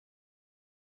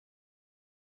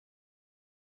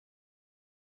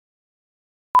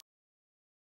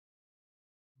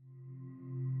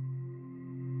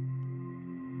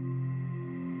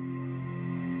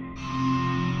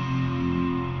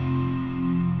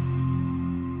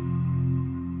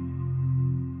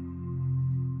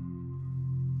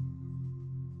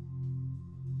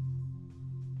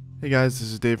Hey guys,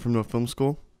 this is Dave from No Film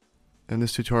School. In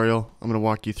this tutorial, I'm going to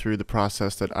walk you through the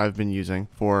process that I've been using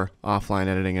for offline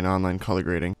editing and online color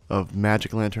grading of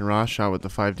Magic Lantern RAW shot with the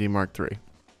 5D Mark III.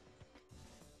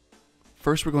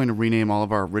 First, we're going to rename all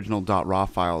of our original .raw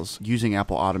files using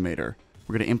Apple Automator.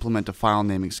 We're going to implement a file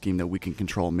naming scheme that we can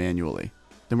control manually.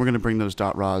 Then we're going to bring those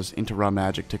 .raws into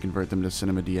RAWMagic to convert them to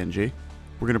Cinema DNG.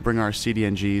 We're going to bring our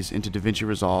CDNGs into DaVinci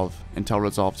Resolve and tell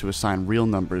Resolve to assign real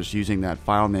numbers using that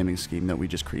file naming scheme that we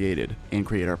just created and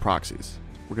create our proxies.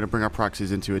 We're going to bring our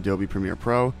proxies into Adobe Premiere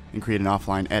Pro and create an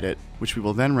offline edit, which we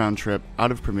will then round trip out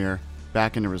of Premiere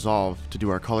back into Resolve to do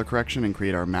our color correction and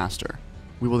create our master.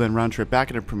 We will then round trip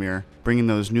back into Premiere, bringing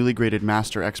those newly graded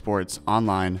master exports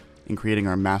online and creating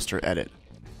our master edit.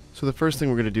 So the first thing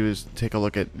we're going to do is take a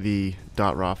look at the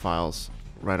 .raw files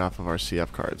right off of our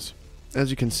CF cards. As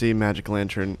you can see, Magic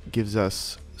Lantern gives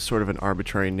us sort of an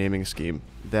arbitrary naming scheme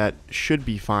that should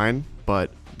be fine,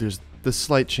 but there's the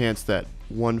slight chance that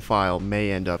one file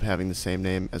may end up having the same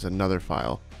name as another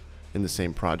file in the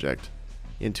same project.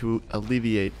 And to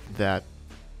alleviate that,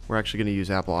 we're actually going to use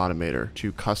Apple Automator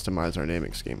to customize our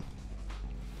naming scheme.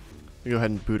 We go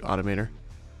ahead and boot Automator.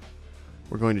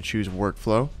 We're going to choose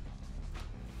Workflow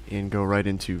and go right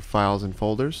into Files and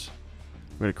Folders.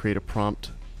 We're going to create a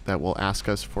prompt that will ask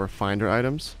us for Finder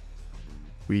items.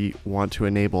 We want to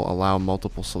enable Allow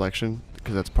Multiple Selection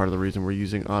because that's part of the reason we're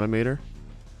using Automator.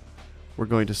 We're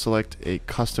going to select a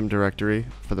custom directory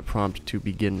for the prompt to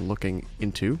begin looking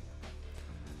into,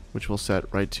 which we'll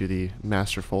set right to the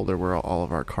master folder where all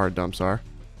of our card dumps are.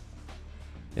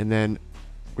 And then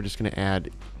we're just going to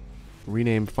add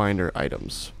rename Finder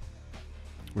items.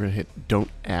 We're going to hit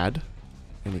Don't Add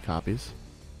any copies.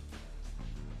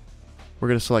 We're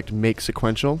going to select Make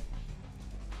Sequential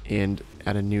and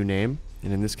add a new name.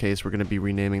 And in this case, we're going to be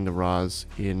renaming the RAWs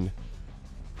in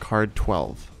card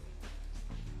 12.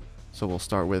 So we'll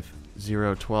start with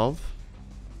 012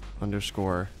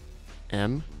 underscore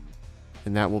M,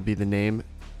 and that will be the name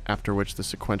after which the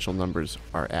sequential numbers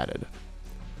are added.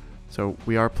 So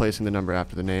we are placing the number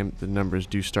after the name. The numbers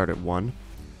do start at 1.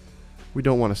 We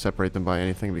don't want to separate them by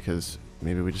anything because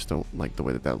maybe we just don't like the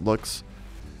way that that looks.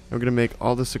 We're going to make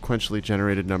all the sequentially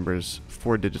generated numbers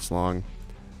 4 digits long,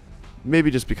 maybe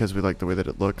just because we like the way that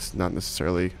it looks, not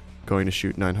necessarily going to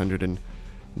shoot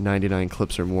 999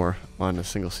 clips or more on a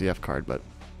single CF card. But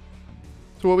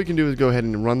so what we can do is go ahead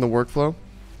and run the workflow.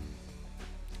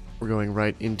 We're going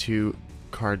right into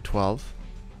card 12.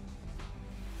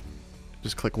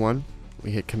 Just click 1,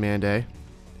 we hit Command A,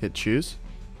 hit Choose.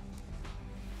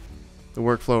 The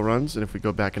workflow runs, and if we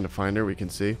go back into Finder, we can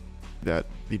see that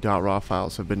the .raw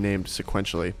files have been named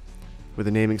sequentially with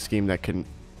a naming scheme that can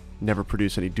never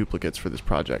produce any duplicates for this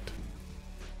project,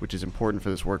 which is important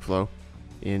for this workflow,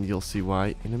 and you'll see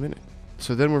why in a minute.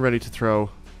 So then we're ready to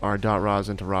throw our .raws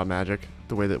into RAWMagic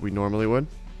the way that we normally would.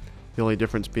 The only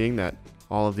difference being that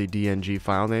all of the DNG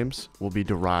file names will be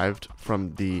derived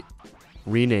from the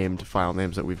renamed file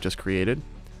names that we've just created,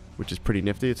 which is pretty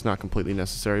nifty. It's not completely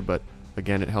necessary, but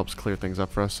again, it helps clear things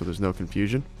up for us so there's no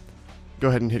confusion. Go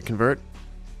ahead and hit Convert,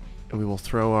 and we will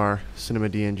throw our Cinema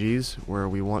DNGs where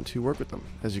we want to work with them.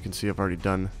 As you can see, I've already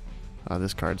done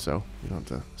this card, so you don't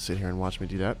have to sit here and watch me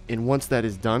do that. And once that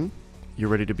is done, you're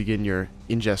ready to begin your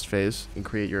ingest phase and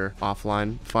create your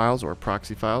offline files or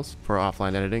proxy files for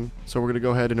offline editing. So we're going to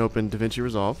go ahead and open DaVinci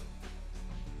Resolve,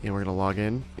 and we're going to log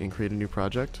in and create a new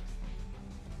project.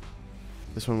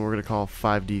 This one we're going to call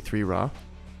 5D3 RAW.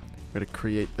 We're going to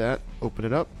create that, open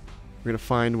it up. We're going to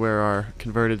find where our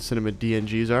converted Cinema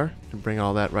DNGs are and bring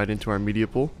all that right into our media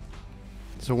pool.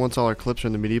 So once all our clips are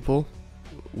in the media pool,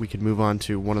 we can move on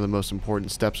to one of the most important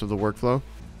steps of the workflow,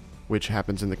 which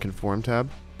happens in the Conform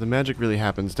tab. The magic really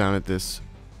happens down at this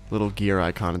little gear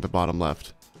icon at the bottom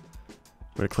left.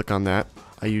 I'm going to click on that.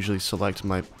 I usually select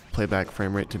my playback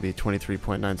frame rate to be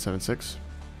 23.976.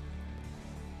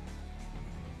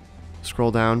 Scroll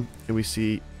down and we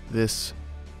see this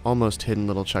almost hidden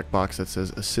little checkbox that says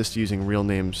assist using real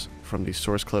names from the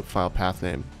source clip file path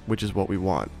name, which is what we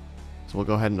want. So we'll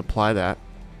go ahead and apply that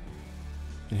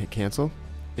and hit cancel.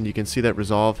 And you can see that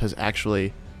Resolve has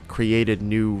actually created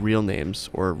new real names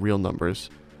or real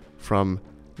numbers from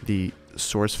the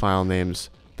source file names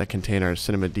that contain our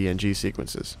Cinema DNG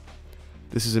sequences.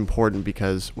 This is important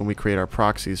because when we create our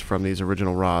proxies from these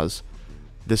original RAWs,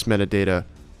 this metadata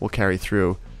will carry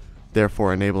through,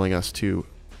 therefore enabling us to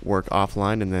work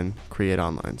offline and then create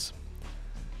onlines.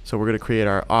 So we're going to create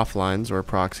our offlines or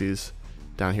proxies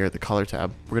down here at the color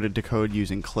tab. We're going to decode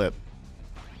using clip,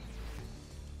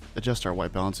 adjust our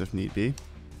white balance if need be,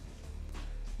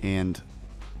 and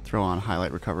throw on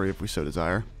highlight recovery if we so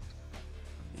desire.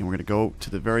 And we're going to go to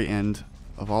the very end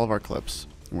of all of our clips,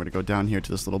 we're going to go down here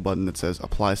to this little button that says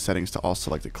Apply Settings to all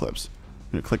selected clips.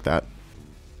 I'm going to click that.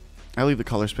 I leave the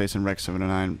color space in Rec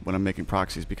 709 when I'm making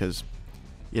proxies because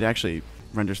it actually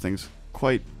renders things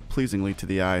quite pleasingly to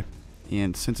the eye,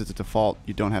 and since it's a default,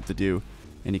 you don't have to do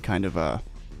any kind of a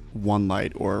one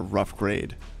light or rough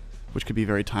grade, which could be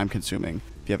very time consuming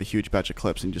if you have a huge batch of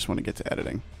clips and you just want to get to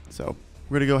editing. So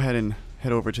we're going to go ahead and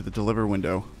head over to the Deliver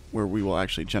window where we will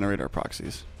actually generate our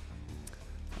proxies.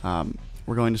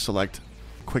 We're going to select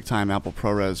QuickTime Apple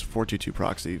ProRes 422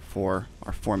 proxy for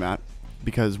our format,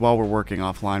 because while we're working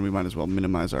offline, we might as well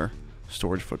minimize our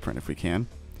storage footprint if we can.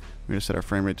 We're going to set our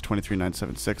frame rate to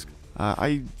 23976.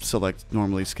 I select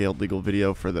normally scaled legal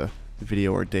video for the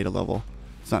video or data level.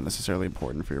 It's not necessarily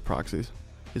important for your proxies.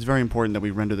 It's very important that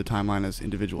we render the timeline as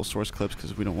individual source clips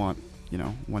because we don't want,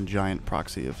 one giant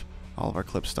proxy of all of our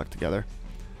clips stuck together.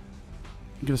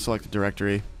 I'm going to select the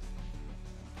directory.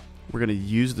 We're going to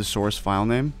use the source file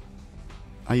name.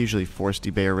 I usually force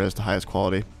debay or res to highest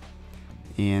quality.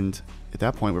 And at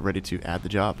that point, we're ready to add the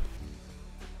job.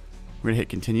 We're going to hit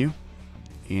continue,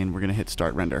 and we're going to hit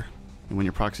start render. And when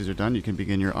your proxies are done, you can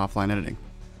begin your offline editing.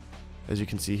 As you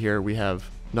can see here, we have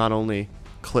not only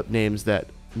clip names that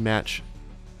match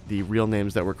the real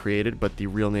names that were created, but the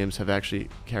real names have actually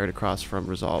carried across from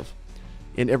Resolve.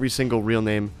 And every single real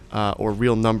name, or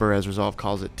real number as Resolve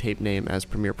calls it, tape name as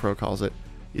Premiere Pro calls it,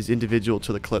 is individual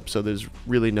to the clip, so there's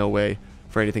really no way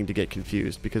for anything to get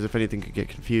confused, because if anything could get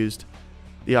confused,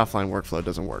 the offline workflow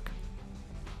doesn't work.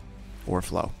 Or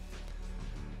flow.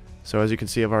 So as you can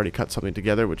see, I've already cut something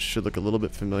together, which should look a little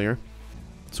bit familiar.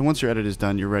 So once your edit is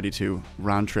done, you're ready to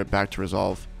round trip back to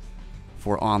Resolve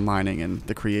for onlining and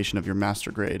the creation of your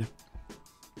master grade.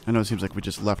 I know it seems like we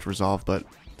just left Resolve, but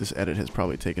this edit has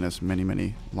probably taken us many,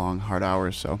 many long, hard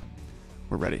hours, so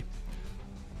we're ready.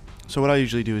 So what I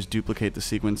usually do is duplicate the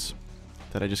sequence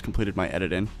that I just completed my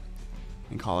edit in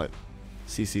and call it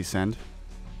CC send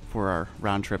for our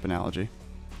round trip analogy.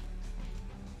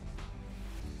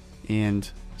 And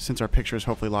since our picture is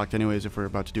hopefully locked anyways if we're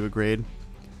about to do a grade,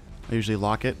 I usually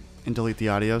lock it and delete the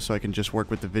audio so I can just work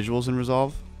with the visuals in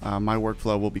Resolve. My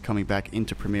workflow will be coming back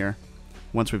into Premiere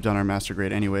once we've done our master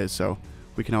grade anyways, so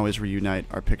we can always reunite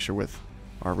our picture with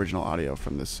our original audio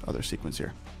from this other sequence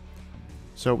here.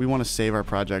 So we want to save our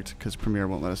project because Premiere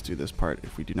won't let us do this part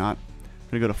if we do not.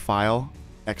 We're going to go to File,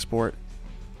 Export,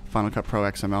 Final Cut Pro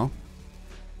XML,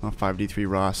 5D3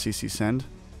 RAW CC send.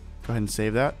 Go ahead and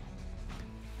save that.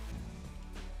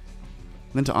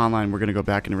 Then to online, we're going to go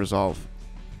back into Resolve.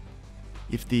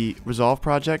 If the Resolve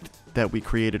project that we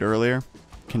created earlier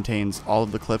contains all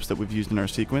of the clips that we've used in our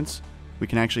sequence, we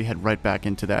can actually head right back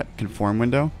into that conform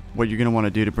window. What you're going to want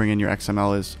to do to bring in your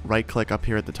XML is right-click up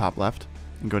here at the top left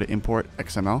and go to Import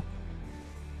XML.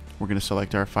 We're going to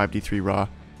select our 5D3 RAW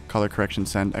Color Correction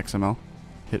Send XML.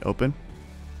 Hit Open.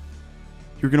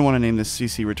 You're going to want to name this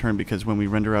CC Return because when we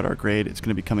render out our grade, it's going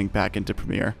to be coming back into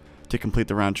Premiere to complete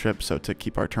the round trip, so to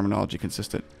keep our terminology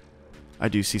consistent, I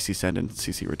do CC Send and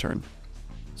CC Return.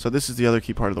 So this is the other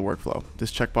key part of the workflow.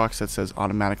 This checkbox that says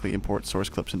automatically import source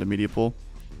clips into Media Pool.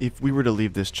 If we were to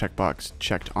leave this checkbox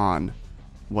checked on,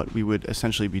 what we would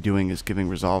essentially be doing is giving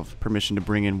Resolve permission to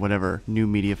bring in whatever new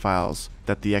media files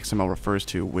that the XML refers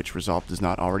to, which Resolve does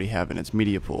not already have in its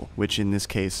media pool, which in this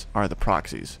case are the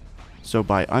proxies. So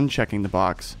by unchecking the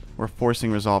box, we're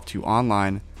forcing Resolve to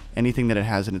online anything that it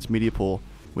has in its media pool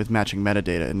with matching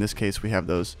metadata. In this case, we have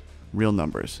those real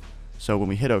numbers. So when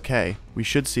we hit OK, we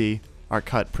should see our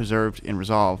cut preserved in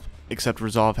Resolve, except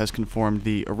Resolve has conformed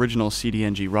the original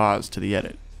CDNG RAWs to the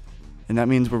edit. And that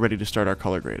means we're ready to start our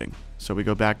color grading. So we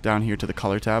go back down here to the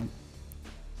Color tab.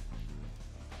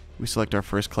 We select our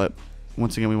first clip.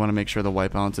 Once again, we want to make sure the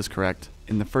white balance is correct.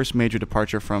 And the first major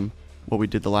departure from what we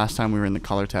did the last time we were in the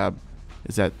Color tab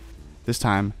is that this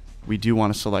time we do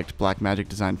want to select Blackmagic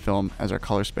Design Film as our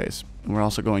color space. And we're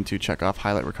also going to check off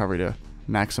Highlight Recovery to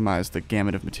maximize the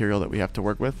gamut of material that we have to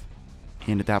work with.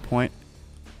 And at that point,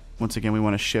 once again, we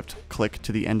want to shift click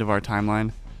to the end of our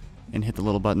timeline and hit the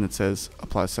little button that says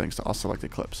Apply Settings to all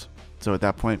selected clips. So at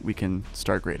that point, we can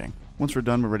start grading. Once we're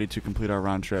done, we're ready to complete our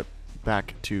round trip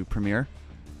back to Premiere.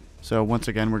 So once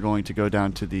again, we're going to go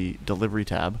down to the Delivery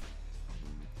tab.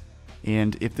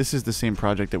 And if this is the same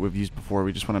project that we've used before,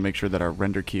 we just want to make sure that our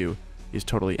render queue is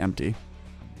totally empty.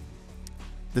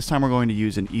 This time we're going to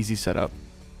use an easy setup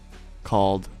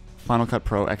called Final Cut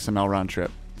Pro XML Round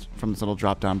Trip. From this little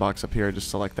drop-down box up here, just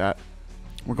select that.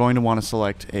 We're going to want to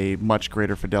select a much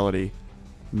greater fidelity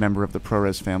member of the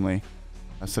ProRes family,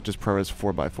 such as ProRes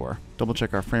 4x4. Double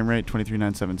check our frame rate,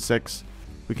 23976.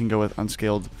 We can go with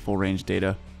unscaled full range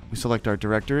data. We select our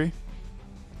directory,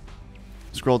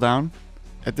 scroll down,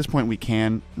 At this point we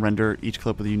can render each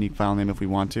clip with a unique file name if we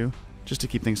want to, just to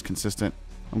keep things consistent.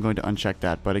 I'm going to uncheck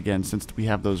that, but again, since we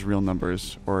have those real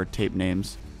numbers or tape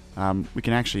names, we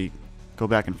can actually go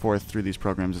back and forth through these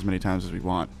programs as many times as we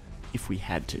want if we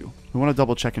had to. We want to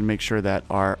double check and make sure that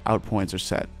our out points are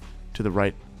set to the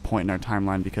right point in our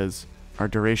timeline, because our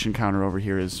duration counter over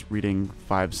here is reading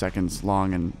 5 seconds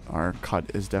long and our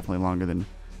cut is definitely longer than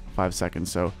 5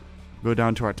 seconds. So go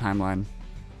down to our timeline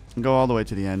and go all the way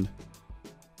to the end.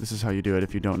 This is how you do it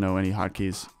if you don't know any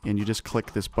hotkeys, and you just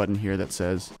click this button here that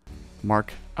says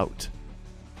mark out.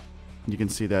 You can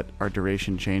see that our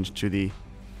duration changed to the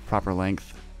proper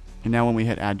length, and now when we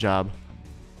hit add job,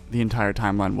 the entire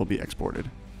timeline will be exported.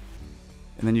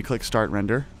 And then you click start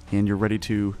render and you're ready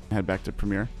to head back to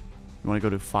Premiere. You want to go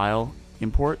to file,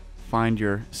 import, find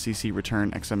your CC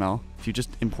return XML. If you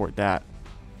just import that,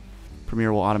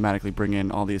 Premiere will automatically bring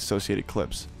in all the associated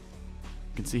clips.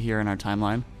 You can see here in our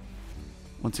timeline,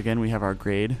 once again we have our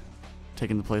grade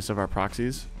taking the place of our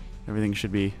proxies. Everything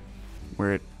should be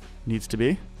where it needs to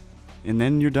be, and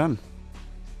then you're done.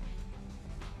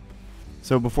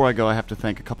 So before I go, I have to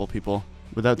thank a couple people.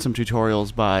 Without some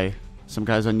tutorials by some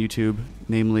guys on YouTube,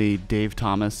 namely Dave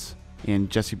Thomas and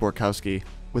Jesse Borkowski,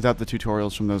 without the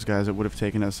tutorials from those guys, it would have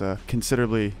taken us a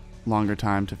considerably longer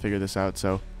time to figure this out,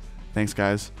 so thanks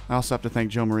guys. I also have to thank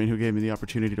Joe Marine, who gave me the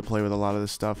opportunity to play with a lot of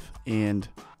this stuff and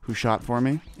who shot for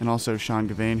me, and also Sean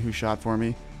Gavain, who shot for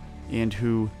me and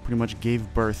who pretty much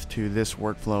gave birth to this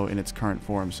workflow in its current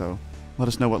form. So let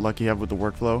us know what luck you have with the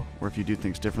workflow, or if you do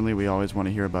things differently. We always want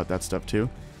to hear about that stuff too.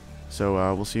 So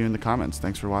we'll see you in the comments.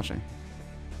 Thanks for watching.